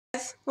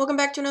guys, welcome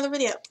back to another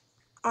video.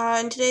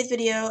 In today's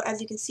video,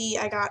 as you can see,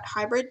 I got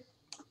hybrid,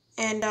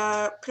 and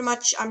pretty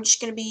much I'm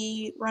just going to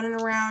be running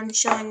around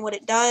showing what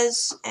it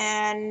does,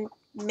 and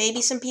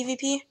maybe some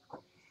PvP.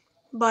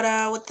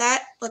 But with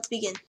that, let's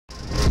begin.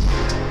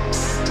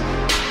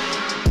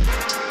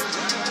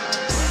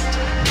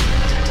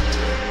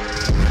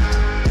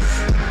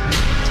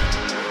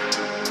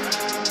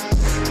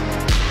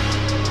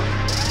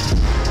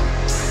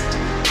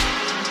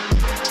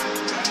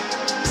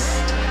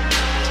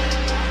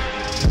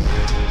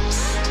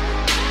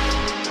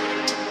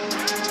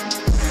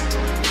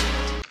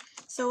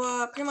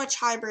 So pretty much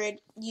hybrid,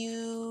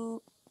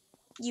 you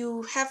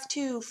have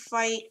to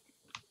fight,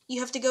 you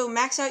have to go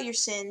max out your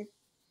sin,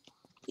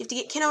 you have to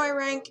get Kenoi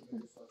rank,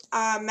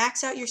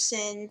 max out your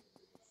sin,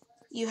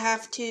 you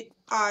have to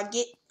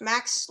get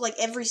max like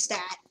every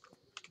stat,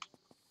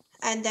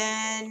 and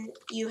then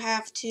you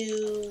have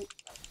to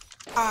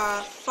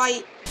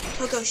fight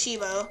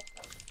Tokoshibo,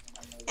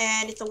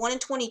 and it's a 1 in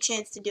 20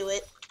 chance to do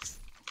it.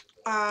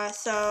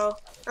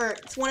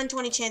 It's 1 in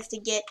 20 chance to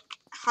get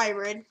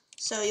hybrid.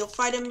 So you'll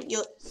fight him.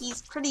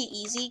 He's pretty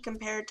easy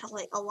compared to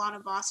like a lot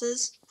of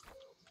bosses,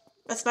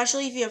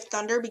 especially if you have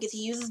thunder, because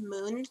he uses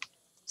moon,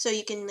 so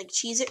you can like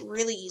cheese it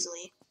really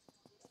easily.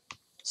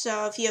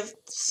 So if you have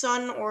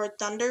sun or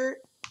thunder,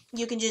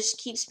 you can just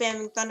keep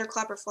spamming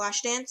thunderclap or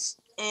flash dance,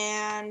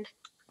 and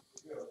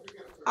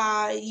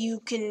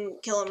you can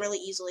kill him really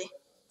easily.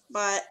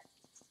 But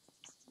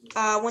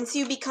once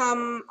you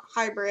become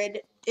hybrid,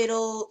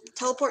 it'll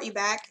teleport you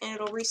back, and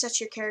it'll reset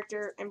your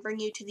character and bring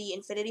you to the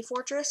Infinity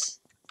Fortress.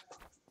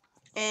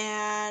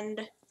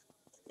 And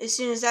as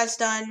soon as that's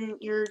done,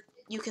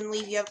 you can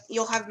leave.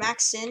 You'll have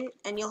max sin,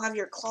 and you'll have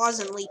your claws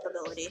and leap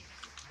ability.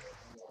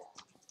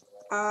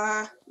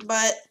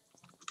 But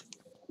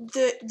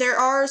there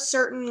are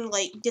certain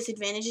like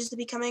disadvantages to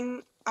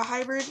becoming a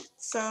hybrid.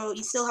 So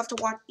you still have to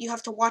watch. You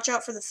have to watch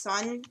out for the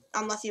sun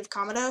unless you have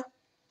Kamado.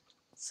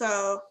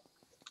 So,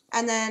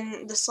 and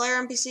then the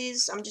Slayer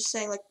NPCs, I'm just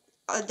saying like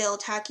they'll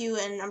attack you,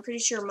 and I'm pretty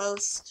sure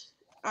most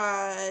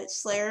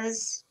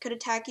Slayers could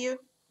attack you.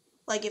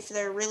 Like, if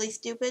they're really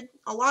stupid.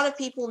 A lot of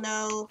people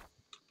know,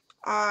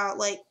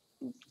 like,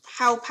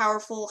 how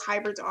powerful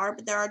hybrids are,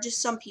 but there are just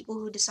some people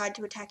who decide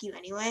to attack you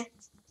anyway.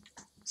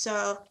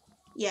 So,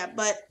 yeah,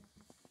 but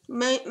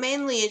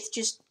mainly it's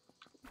just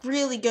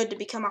really good to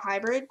become a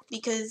hybrid,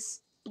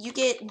 because you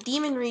get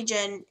demon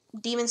regen,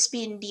 demon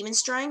speed, and demon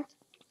strength.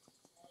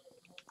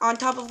 On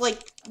top of,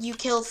 like, you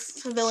kill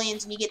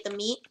civilians and you get the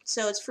meat,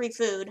 so it's free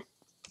food.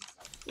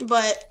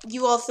 But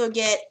you also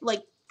get,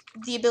 like,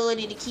 the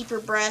ability to keep your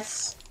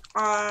breath.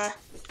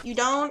 You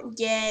don't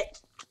get...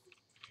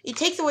 It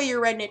takes away your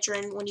red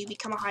nitrin when you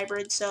become a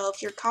hybrid, so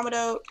if you're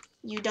Kamado,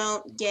 you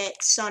don't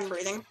get sun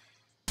breathing.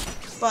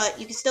 But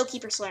you can still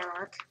keep your Slayer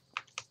mark.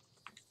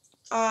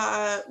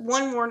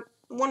 One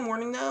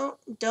warning though,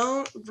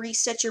 don't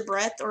reset your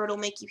breath or it'll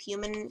make you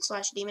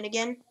human/demon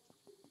again.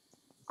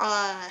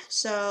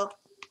 So,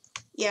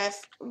 yeah,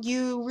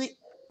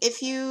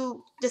 if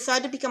you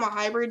decide to become a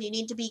hybrid, you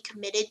need to be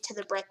committed to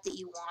the breath that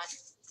you want.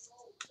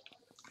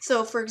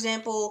 So, for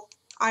example,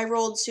 I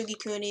rolled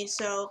Sugikuni,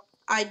 so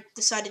I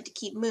decided to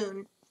keep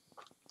Moon.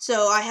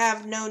 So I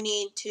have no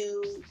need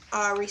to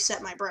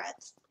reset my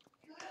breath.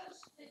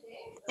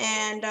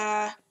 And,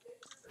 yeah.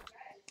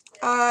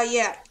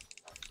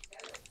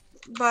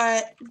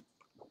 But,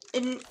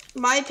 in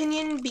my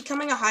opinion,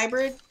 becoming a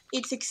hybrid,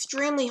 it's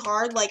extremely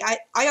hard. Like,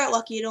 I got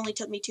lucky, it only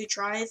took me 2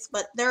 tries,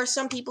 but there are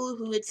some people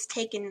who it's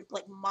taken,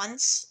 like,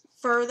 months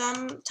for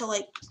them to,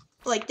 like,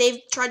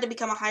 they've tried to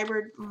become a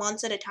hybrid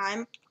months at a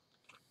time.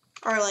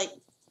 Or, like,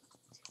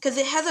 because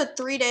it has a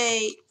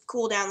 3-day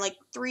cooldown, like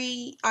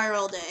 3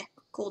 IRL day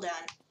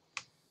cooldown.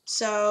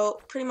 So,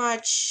 pretty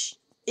much,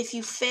 if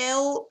you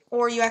fail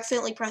or you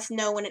accidentally press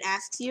no when it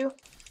asks you,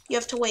 you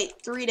have to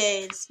wait 3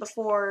 days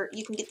before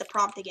you can get the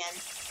prompt again.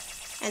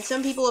 And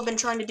some people have been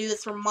trying to do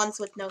this for months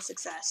with no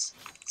success.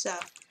 So,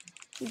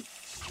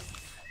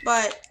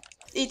 but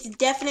it's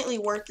definitely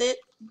worth it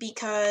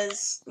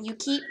because you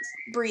keep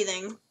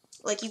breathing,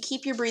 like you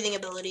keep your breathing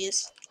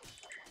abilities.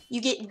 You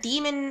get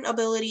demon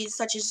abilities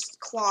such as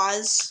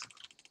claws,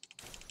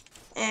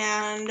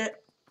 and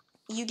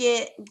you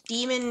get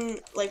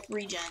demon, like,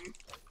 regen.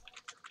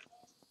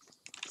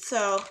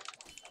 So,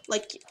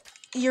 like,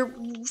 you're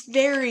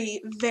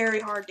very, very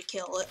hard to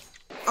kill it,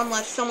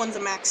 unless someone's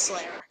a max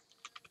slayer.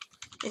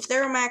 If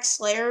they're a max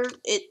slayer,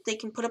 they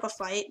can put up a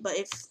fight, but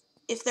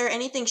if they're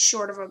anything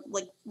short of a,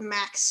 like,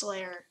 max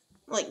slayer,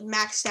 like,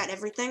 max stat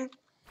everything,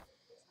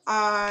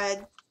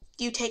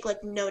 you take,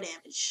 like, no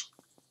damage.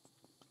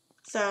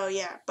 So,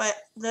 yeah,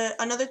 but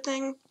another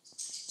thing,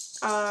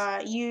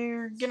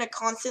 you're gonna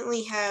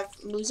constantly have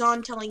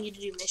Muzan telling you to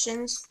do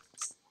missions.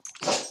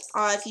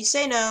 If you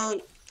say no,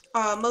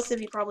 most of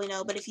you probably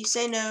know, but if you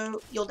say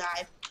no, you'll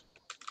die.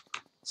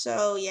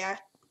 So, yeah.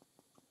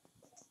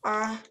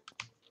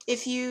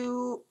 If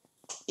you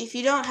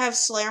don't have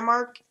Slayer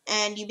Mark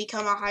and you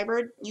become a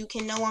hybrid, you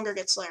can no longer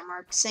get Slayer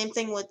Mark. Same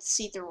thing with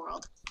See-Through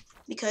World,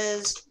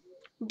 because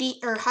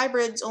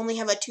hybrids only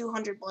have a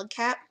 200 blood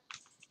cap,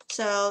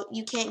 So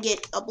you can't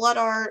get a blood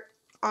art,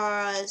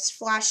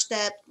 flash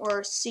step,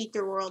 or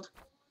see-through world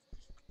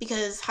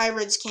because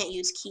hybrids can't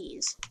use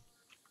keys.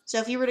 So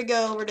if you were to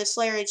go over to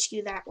Slayer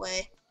HQ that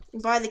way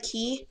and buy the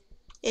key,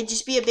 it'd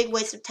just be a big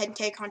waste of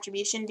 10k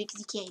contribution because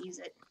you can't use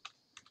it.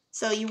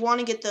 So you want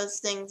to get those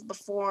things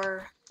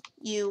before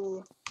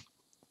you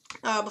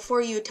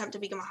attempt to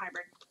become a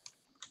hybrid.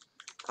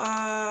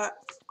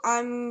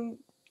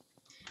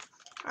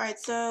 Alright,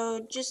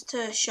 so just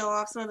to show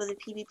off some of the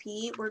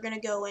PvP, we're gonna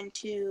go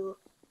into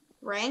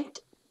ranked.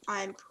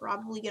 I'm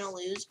probably gonna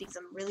lose because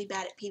I'm really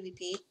bad at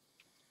PvP,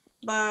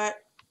 but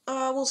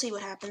we'll see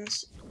what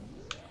happens.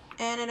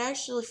 And it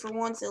actually, for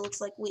once, it looks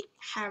like we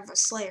have a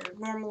Slayer.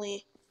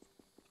 Normally,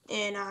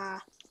 in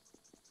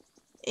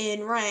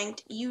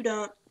ranked, you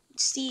don't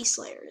see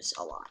Slayers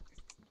a lot.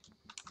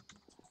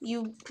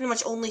 You pretty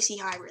much only see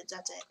hybrids.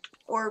 That's it,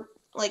 or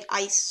like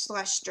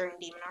ice/string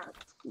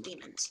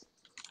demons.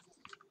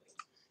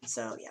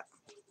 So yeah,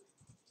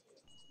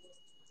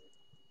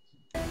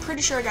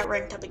 pretty sure I got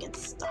ranked up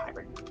against the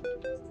hybrid.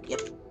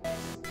 Yep.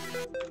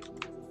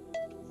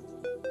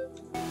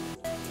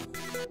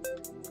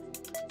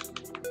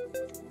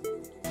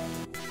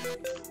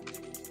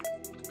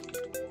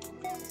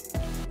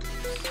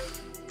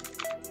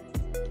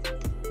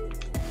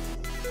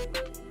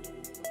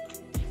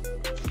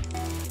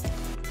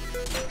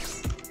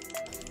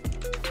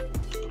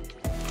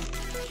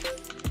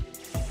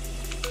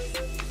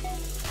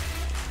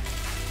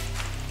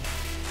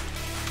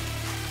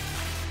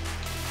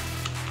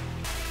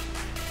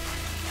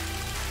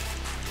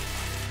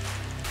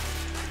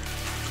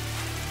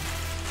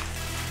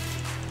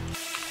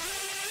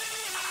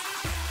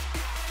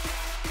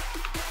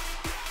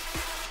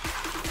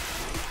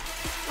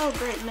 Oh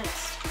great,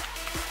 missed.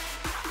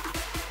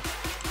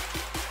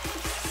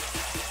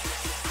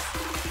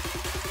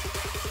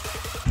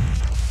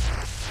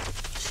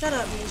 Shut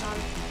up, Muzan.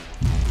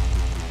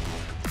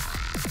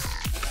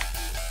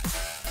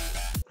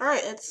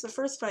 Alright, that's the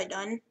first fight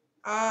done.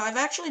 I've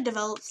actually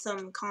developed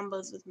some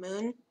combos with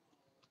Moon.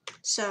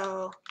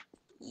 So,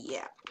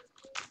 yeah.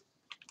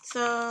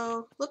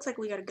 So, looks like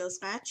we got a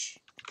ghost match.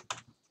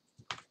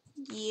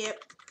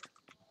 Yep.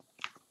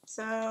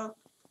 So,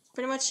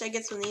 pretty much, I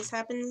guess when this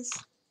happens,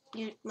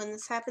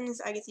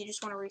 I guess you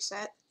just want to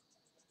reset.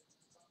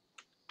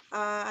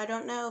 I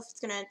don't know if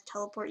it's gonna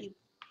teleport you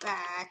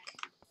back.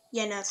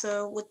 Yeah, no,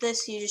 so with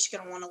this, you're just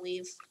gonna want to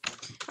leave.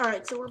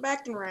 Alright, so we're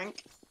back in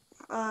rank.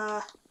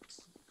 I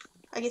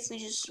guess we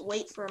just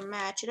wait for a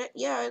match.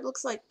 Yeah, it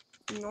looks like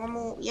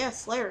normal, yeah,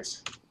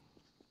 Slayers.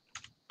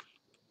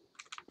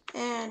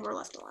 And we're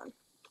left alone.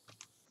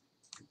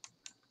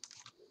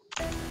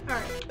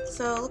 Alright,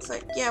 so it looks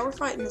like, yeah, we're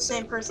fighting the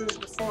same person as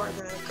before,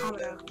 the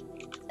Komodo.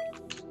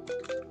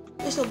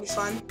 This will be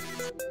fun.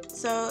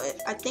 So,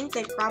 I think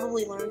they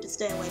probably learned to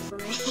stay away from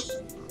me.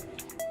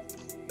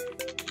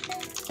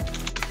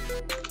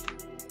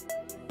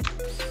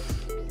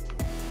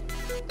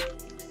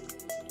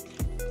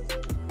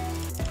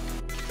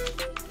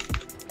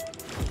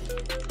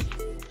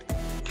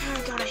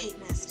 Oh god, I hate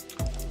mist.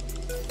 And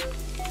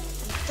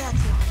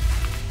that's not.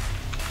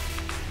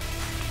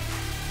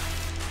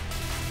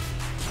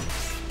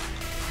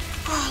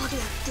 Oh, look at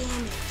that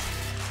damage.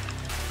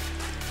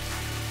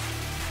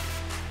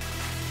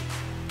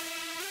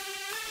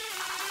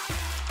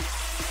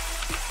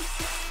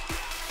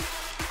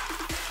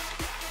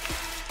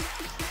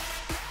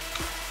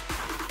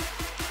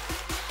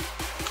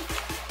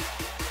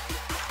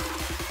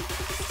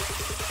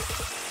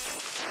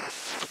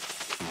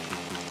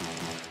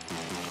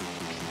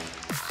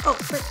 Oh,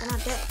 frick, they're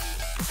not dead.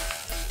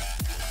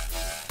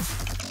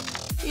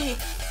 GG.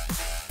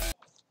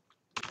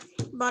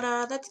 But,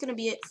 that's gonna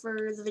be it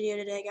for the video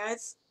today,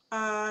 guys.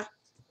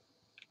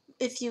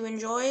 If you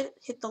enjoyed,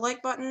 hit the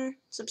like button,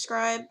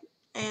 subscribe,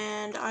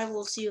 and I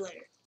will see you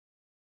later.